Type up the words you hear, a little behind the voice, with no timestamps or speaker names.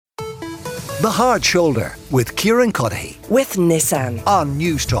The Hard Shoulder with Kieran with Nissan on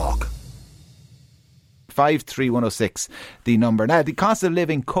News Talk. 53106, the number. Now, the Cost of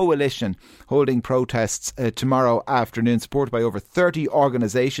Living Coalition holding protests tomorrow afternoon, supported by over 30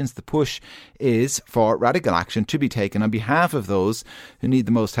 organisations. The push is for radical action to be taken on behalf of those who need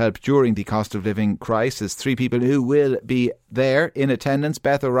the most help during the cost of living crisis. Three people who will be there in attendance.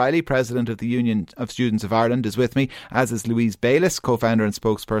 Beth O'Reilly, President of the Union of Students of Ireland, is with me, as is Louise Bayliss, co-founder and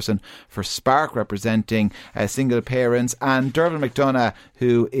spokesperson for Spark, representing single parents, and Derval McDonagh,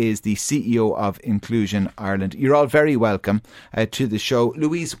 who is the CEO of Inclusion Ireland. You're all very welcome to the show.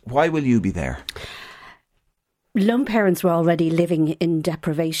 Louise, why will you be there? Lone parents were already living in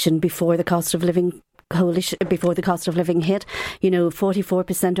deprivation before the cost of living coalition, before the cost of living hit.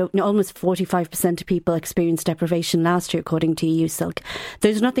 44%, almost 45% of people experienced deprivation last year, according to EU Silk.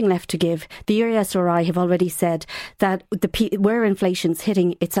 There's nothing left to give. The ESRI have already said that where inflation's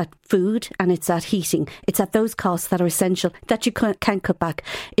hitting, it's at food and it's at heating. It's at those costs that are essential that you can't cut back.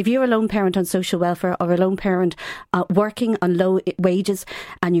 If you're a lone parent on social welfare or a lone parent working on low wages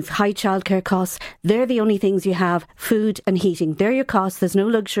and you've high childcare costs, they're the only things you have: food and heating. They're your costs. There's no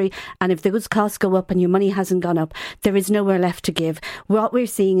luxury. And if those costs go up and your money hasn't gone up, there is nowhere left to give. What we're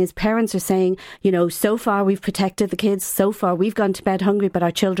seeing is parents are saying, so far we've protected the kids, so far we've gone to bed hungry, but our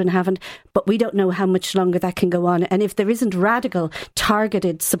children haven't. But we don't know how much longer that can go on. And if there isn't radical,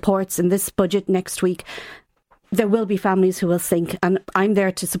 targeted supports in this budget next week, there will be families who will sink, and I'm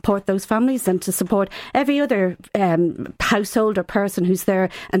there to support those families and to support every other household or person who's there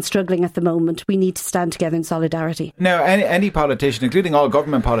and struggling at the moment. We need to stand together in solidarity. Now, any politician, including all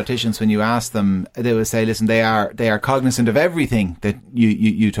government politicians, when you ask them, they will say, listen, they are cognizant of everything that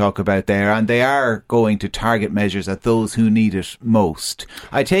you talk about there, and they are going to target measures at those who need it most.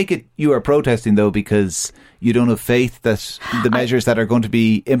 I take it you are protesting, though, because you don't have faith that the measures that are going to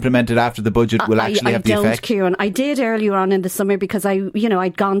be implemented after the budget will actually have the effect? I don't, Kieran. I did earlier on in the summer because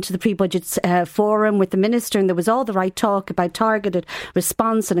I'd gone to the pre-budget forum with the Minister, and there was all the right talk about targeted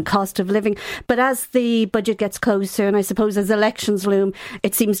response and a cost of living. But as the budget gets closer, and I suppose as elections loom,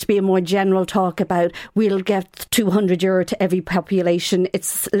 it seems to be a more general talk about we'll get €200 to every population.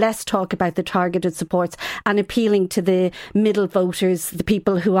 It's less talk about the targeted supports and appealing to the middle voters, the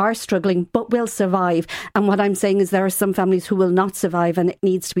people who are struggling but will survive. And what I'm saying is there are some families who will not survive, and it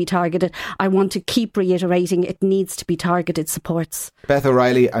needs to be targeted. I want to keep reiterating it needs to be targeted supports. Beth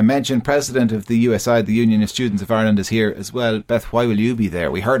O'Reilly, I mentioned, President of the USI, the Union of Students of Ireland, is here as well. Beth, why will you be there?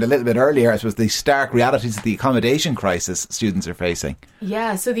 We heard a little bit earlier, I suppose, the stark realities of the accommodation crisis students are facing.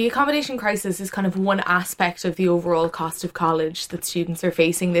 Yeah, so the accommodation crisis is kind of one aspect of the overall cost of college that students are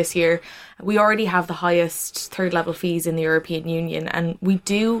facing this year. We already have the highest third level fees in the European Union, and we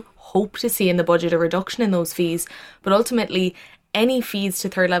do hope to see in the budget a reduction in those fees, but ultimately any fees to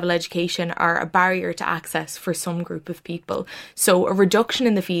third level education are a barrier to access for some group of people. So a reduction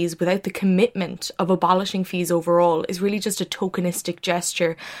in the fees without the commitment of abolishing fees overall is really just a tokenistic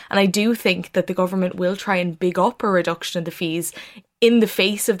gesture. And I do think that the government will try and big up a reduction in the fees in the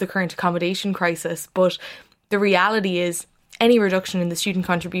face of the current accommodation crisis. But the reality is any reduction in the student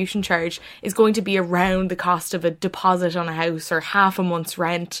contribution charge is going to be around the cost of a deposit on a house or half a month's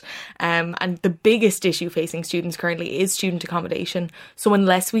rent. And the biggest issue facing students currently is student accommodation. So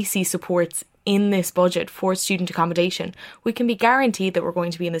unless we see supports in this budget for student accommodation, we can be guaranteed that we're going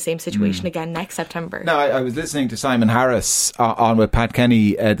to be in the same situation again next September. Now, I was listening to Simon Harris on with Pat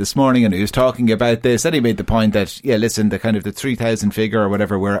Kenny this morning, and he was talking about this, and he made the point that, listen, the kind of the 3,000 figure or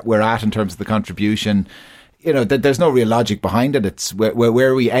whatever we're at in terms of the contribution, there's no real logic behind it. It's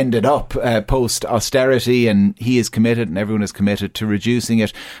where we ended up post austerity, and he is committed and everyone is committed to reducing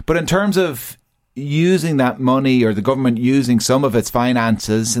it. But in terms of using that money, or the government using some of its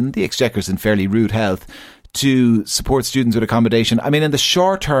finances, and the Exchequer's in fairly rude health, to support students with accommodation, I mean, in the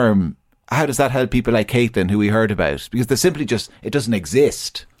short term, how does that help people like Caitlin, who we heard about? Because they're simply it doesn't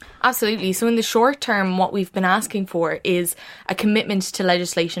exist. Absolutely. So in the short term, what we've been asking for is a commitment to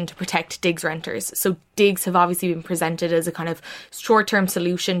legislation to protect digs renters. So digs have obviously been presented as a kind of short-term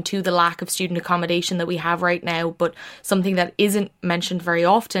solution to the lack of student accommodation that we have right now. But something that isn't mentioned very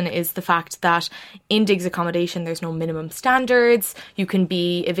often is the fact that in digs accommodation, there's no minimum standards. You can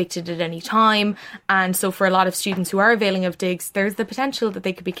be evicted at any time. And so for a lot of students who are availing of digs, there's the potential that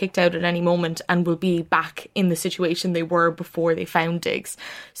they could be kicked out at any moment and will be back in the situation they were before they found digs.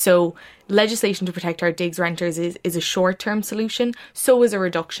 So legislation to protect our digs renters is a short-term solution. So is a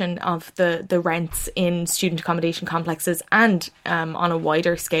reduction of the rents in student accommodation complexes and on a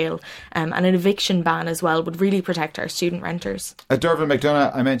wider scale. And an eviction ban as well would really protect our student renters. Derval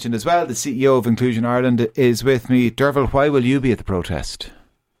McDonagh, I mentioned as well, the CEO of Inclusion Ireland, is with me. Derval, why will you be at the protest?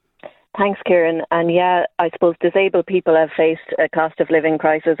 Thanks, Kieran. And yeah, I suppose disabled people have faced a cost of living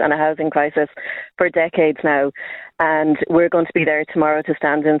crisis and a housing crisis for decades now. And we're going to be there tomorrow to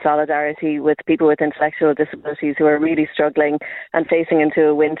stand in solidarity with people with intellectual disabilities who are really struggling and facing into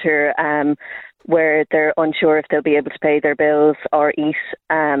a winter where they're unsure if they'll be able to pay their bills or eat.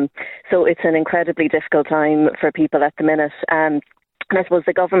 So it's an incredibly difficult time for people at the minute. And I suppose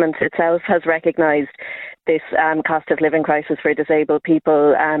the government itself has recognised this cost of living crisis for disabled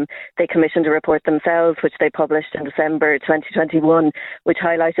people. They commissioned a report themselves, which they published in December 2021, which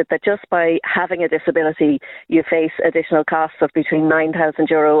highlighted that just by having a disability, you face additional costs of between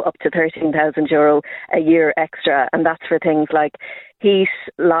 €9,000 up to €13,000 a year extra. And that's for things like heat,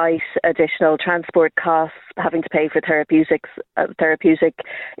 light, additional transport costs, having to pay for therapeutic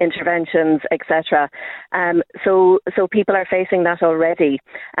interventions, etc. So people are facing that already.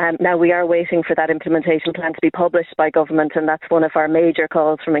 Now we are waiting for that implementation plan to be published by government, and that's one of our major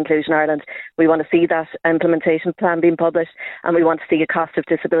calls from Inclusion Ireland. We want to see that implementation plan being published, and we want to see a cost of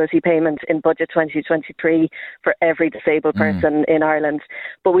disability payment in budget 2023 for every disabled person in Ireland.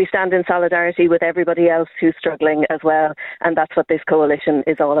 But we stand in solidarity with everybody else who's struggling as well, and that's what this coalition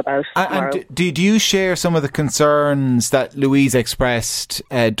is all about tomorrow. And do you share some of the concerns that Louise expressed,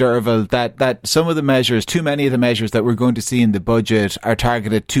 Derval, that some of the measures, too many of the measures that we're going to see in the budget are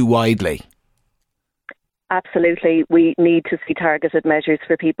targeted too widely? Absolutely. We need to see targeted measures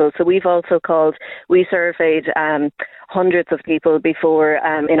for people. So we surveyed hundreds of people before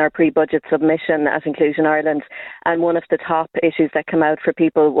in our pre-budget submission at Inclusion Ireland. And one of the top issues that came out for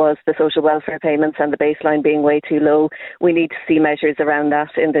people was the social welfare payments and the baseline being way too low. We need to see measures around that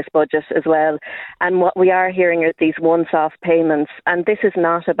in this budget as well. And what we are hearing are these once-off payments. And this is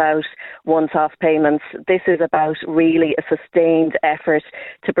not about once-off payments. This is about really a sustained effort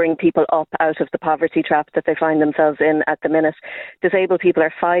to bring people up out of the poverty trap that they find themselves in at the minute. Disabled people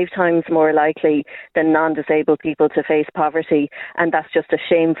are 5 times more likely than non-disabled people to face poverty, and that's just a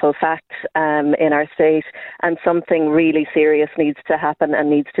shameful fact in our state, and something really serious needs to happen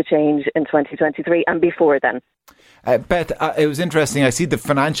and needs to change in 2023 and before then. Beth, it was interesting. I see the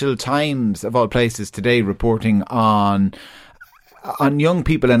Financial Times, of all places, today reporting on young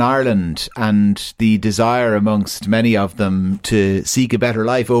people in Ireland and the desire amongst many of them to seek a better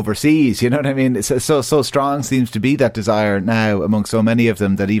life overseas. You know what I mean? It's so strong seems to be that desire now among so many of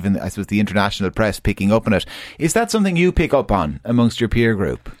them that even, I suppose, the international press picking up on it. Is that something you pick up on amongst your peer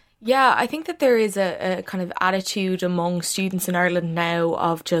group? Yeah, I think that there is a kind of attitude among students in Ireland now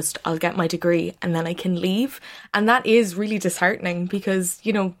of just, I'll get my degree and then I can leave. And that is really disheartening because,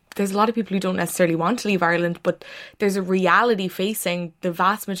 you know, there's a lot of people who don't necessarily want to leave Ireland, but there's a reality facing the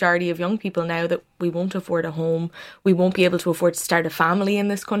vast majority of young people now that we won't afford a home, we won't be able to afford to start a family in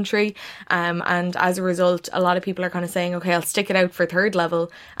this country. And as a result, a lot of people are kind of saying, okay, I'll stick it out for third level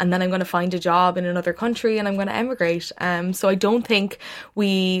and then I'm going to find a job in another country and I'm going to emigrate. So I don't think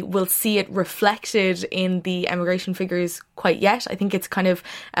we will see it reflected in the emigration figures quite yet. I think it's kind of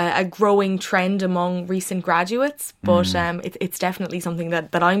a growing trend among recent graduates, but it's definitely something that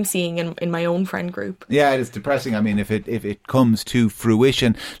I'm seeing in my own friend group. Yeah, it is depressing. I mean, if it comes to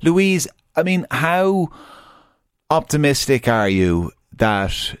fruition. Louise, I mean, how optimistic are you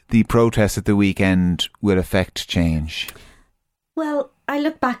that the protests at the weekend will affect change? Well, I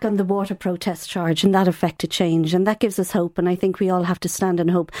look back on the water protest charge and that affected change, and that gives us hope, and I think we all have to stand in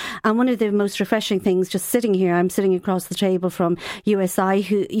hope. And one of the most refreshing things, just sitting here, I'm sitting across the table from USI,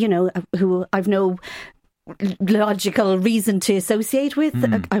 who I've no logical reason to associate with.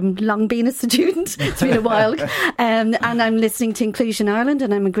 I'm long been a student. It's been a while. And I'm listening to Inclusion Ireland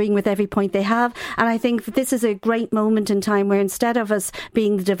and I'm agreeing with every point they have. And I think that this is a great moment in time where instead of us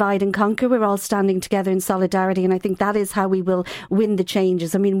being the divide and conquer, we're all standing together in solidarity. And I think that is how we will win the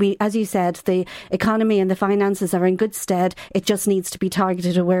changes. I mean, we, as you said, the economy and the finances are in good stead. It just needs to be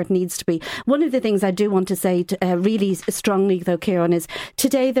targeted to where it needs to be. One of the things I do want to say really strongly, though, Kieran, is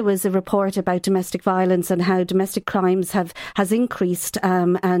today there was a report about domestic violence and how domestic crimes has increased,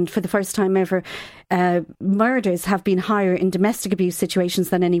 and for the first time ever, murders have been higher in domestic abuse situations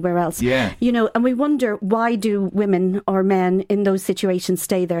than anywhere else. Yeah. You know, and we wonder, why do women or men in those situations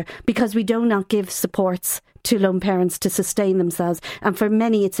stay there? Because we do not give supports to lone parents to sustain themselves, and for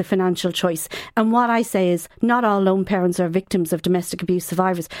many it's a financial choice. And what I say is, not all lone parents are victims of domestic abuse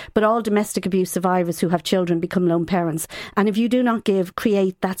survivors, but all domestic abuse survivors who have children become lone parents. And if you do not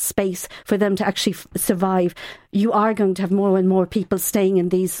create that space for them to actually survive, you are going to have more and more people staying in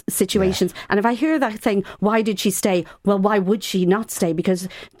these situations. Yeah. And if I hear that saying, why did she stay? Well, why would she not stay? Because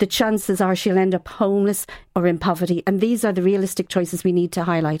the chances are she'll end up homeless or in poverty. And these are the realistic choices we need to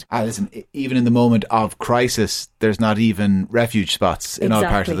highlight. Listen, even in the moment of crisis, crisis, there's not even refuge spots in all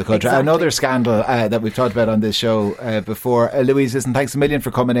parts of the country. Another scandal that we've talked about on this show before. Louise, listen, thanks a million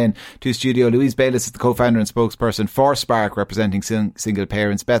for coming in to studio. Louise Bayliss is the co-founder and spokesperson for Spark, representing single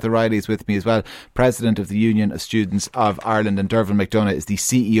parents. Beth O'Reilly is with me as well, president of the Union of Students of Ireland, and Derval McDonagh is the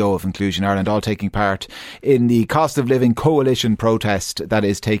CEO of Inclusion Ireland, all taking part in the Cost of Living Coalition protest that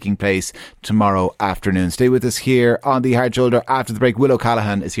is taking place tomorrow afternoon. Stay with us here on The Hard Shoulder. After the break, Will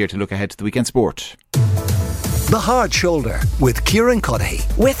O'Callaghan is here to look ahead to the weekend sport. The Hard Shoulder with Kieran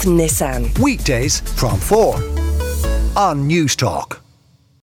with Nissan. Weekdays from 4 on News Talk.